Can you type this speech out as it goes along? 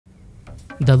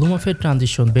The Luma Fade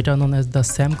transition, better known as the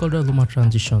Sam Kolder Luma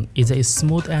Transition, is a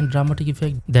smooth and dramatic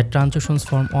effect that transitions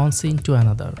from one scene to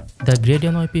another. The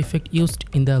gradient wipe effect used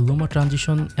in the Luma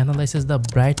transition analyzes the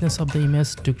brightness of the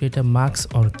image to create a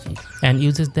mask or key, and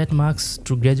uses that mask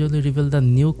to gradually reveal the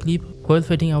new clip while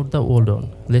fading out the old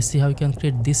one. Let's see how you can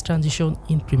create this transition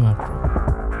in Premiere Pro.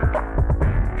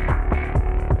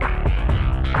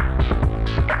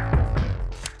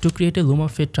 To create a Luma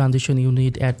Fade transition, you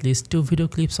need at least 2 video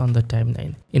clips on the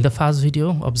timeline. In the first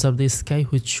video, observe the sky,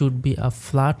 which should be a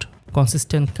flat,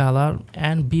 consistent color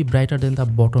and be brighter than the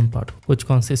bottom part, which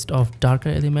consists of darker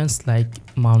elements like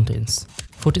mountains.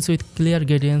 Footage with clear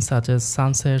gradients such as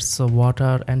sunsets,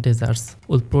 water and deserts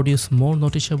will produce more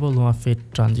noticeable Luma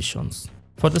Fade transitions.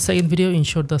 For the second video,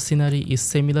 ensure the scenery is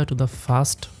similar to the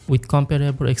first with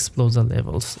comparable exposure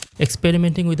levels.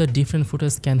 Experimenting with the different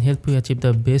footage can help you achieve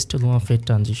the best Luma Fade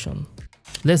transition.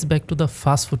 Let's back to the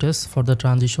first footage. For the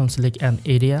transition, select an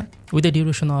area with a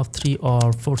duration of 3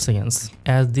 or 4 seconds,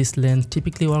 as this length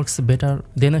typically works better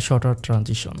than a shorter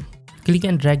transition. Click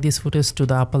and drag this footage to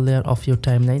the upper layer of your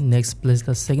timeline. Next, place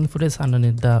the second footage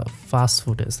underneath the first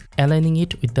footage, aligning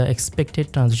it with the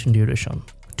expected transition duration.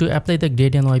 To apply the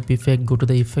gradient wipe effect, go to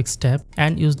the Effects tab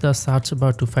and use the search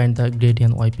bar to find the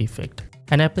gradient wipe effect.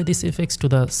 And apply these effects to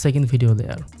the second video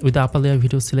layer. With the upper layer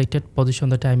video selected, position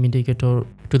the time indicator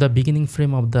to the beginning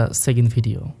frame of the second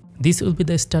video. This will be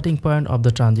the starting point of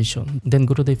the transition. Then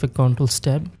go to the Effect Controls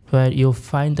tab, where you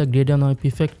find the gradient wipe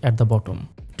effect at the bottom.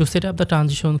 To set up the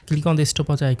transition, click on the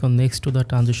stopwatch icon next to the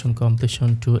transition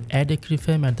completion to add a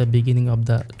keyframe at the beginning of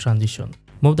the transition.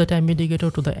 Move the time indicator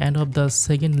to the end of the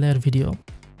second layer video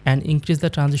and increase the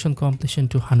transition completion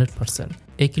to 100%.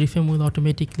 A keyframe will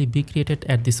automatically be created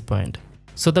at this point.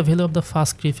 So the value of the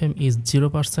first keyframe is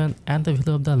 0% and the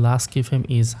value of the last keyframe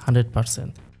is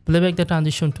 100%. Playback the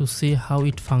transition to see how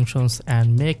it functions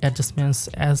and make adjustments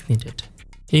as needed.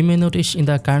 You may notice in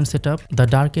the current setup, the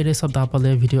dark areas of the upper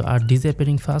layer video are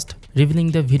disappearing fast,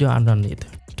 revealing the video underneath.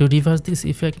 To reverse this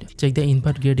effect, check the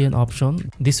invert gradient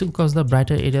option. This will cause the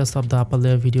brighter areas of the upper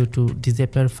layer video to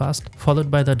disappear fast,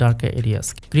 followed by the darker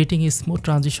areas, creating a smooth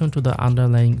transition to the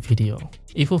underlying video.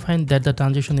 If you find that the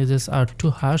transition edges are too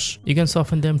harsh, you can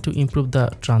soften them to improve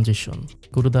the transition.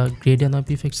 Go to the gradient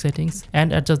of effect settings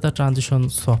and adjust the transition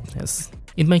softness.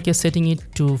 In my case, setting it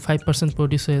to 5%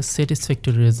 produces a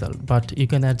satisfactory result, but you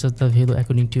can adjust the value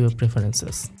according to your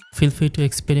preferences. Feel free to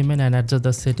experiment and adjust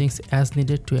the settings as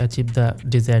needed to achieve the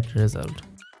desired result.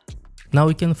 Now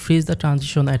we can freeze the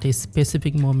transition at a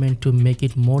specific moment to make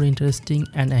it more interesting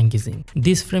and engaging.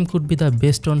 This frame could be the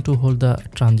best one to hold the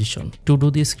transition. To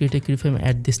do this, create a keyframe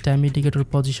at this time indicator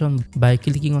position by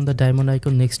clicking on the diamond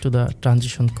icon next to the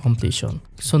transition completion.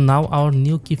 So now our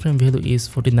new keyframe value is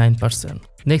 49%.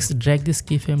 Next, drag this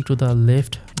keyframe to the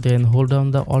left, then hold down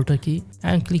the Alt key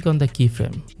and click on the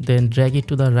keyframe. Then drag it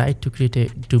to the right to create a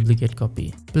duplicate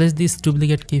copy. Place this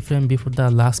duplicate keyframe before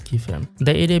the last keyframe.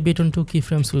 The area between 2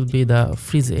 keyframes will be the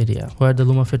freeze area, where the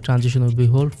Luma Fade transition will be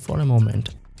held for a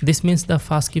moment. This means the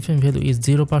first keyframe value is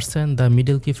 0%, the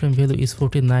middle keyframe value is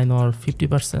 49 or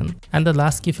 50%, and the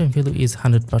last keyframe value is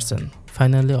 100%.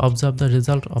 Finally, observe the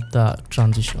result of the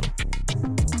transition.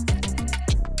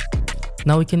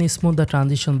 Now we can smooth the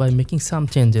transition by making some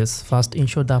changes. First,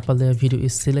 ensure the upper layer video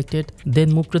is selected,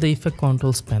 then move to the Effect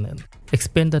Controls panel.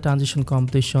 Expand the transition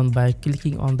completion by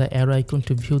clicking on the arrow icon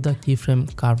to view the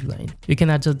keyframe curve line. You can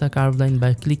adjust the curve line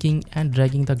by clicking and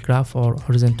dragging the graph or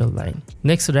horizontal line.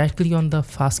 Next, right click on the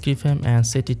first keyframe and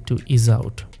set it to ease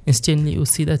out. Instantly, you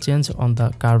see the change on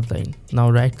the curve line. Now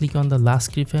right click on the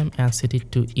last keyframe and set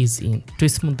it to ease in to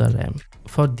smooth the ramp.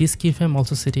 For this keyframe,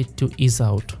 also set it to ease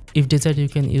out. If desired, you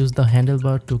can use the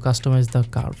handlebar to customize the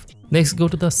curve. Next, go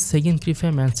to the second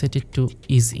keyframe and set it to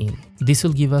ease in. This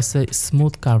will give us a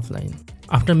smooth curve line.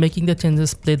 After making the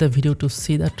changes, play the video to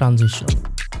see the transition.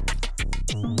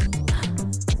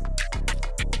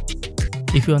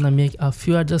 If you want to make a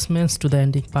few adjustments to the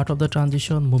ending part of the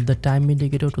transition, move the time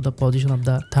indicator to the position of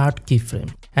the third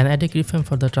keyframe and add a keyframe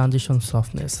for the transition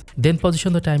softness. Then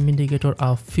position the time indicator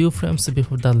a few frames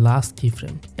before the last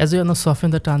keyframe. As we want to soften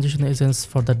the transition edges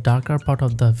for the darker part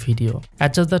of the video,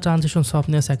 adjust the transition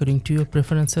softness according to your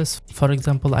preferences. For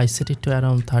example, I set it to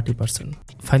around 30%.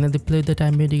 Finally, play the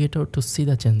time indicator to see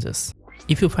the changes.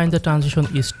 If you find the transition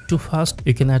is too fast,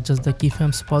 you can adjust the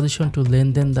keyframes position to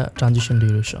lengthen the transition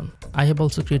duration. I have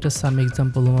also created some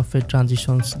example Luma Fade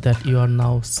transitions that you are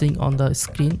now seeing on the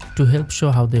screen to help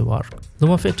show how they work.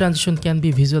 Luma Fade transition can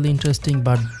be visually interesting,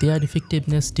 but their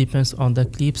effectiveness depends on the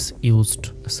clips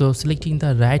used. So selecting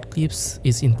the right clips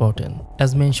is important,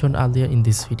 as mentioned earlier in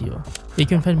this video. You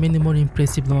can find many more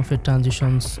impressive Luma Fade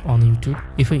transitions on YouTube.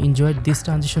 If you enjoyed this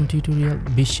transition tutorial,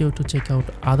 be sure to check out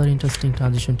other interesting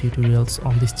transition tutorials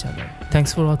on this channel.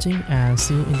 Thanks for watching and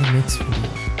see you in the next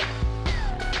video.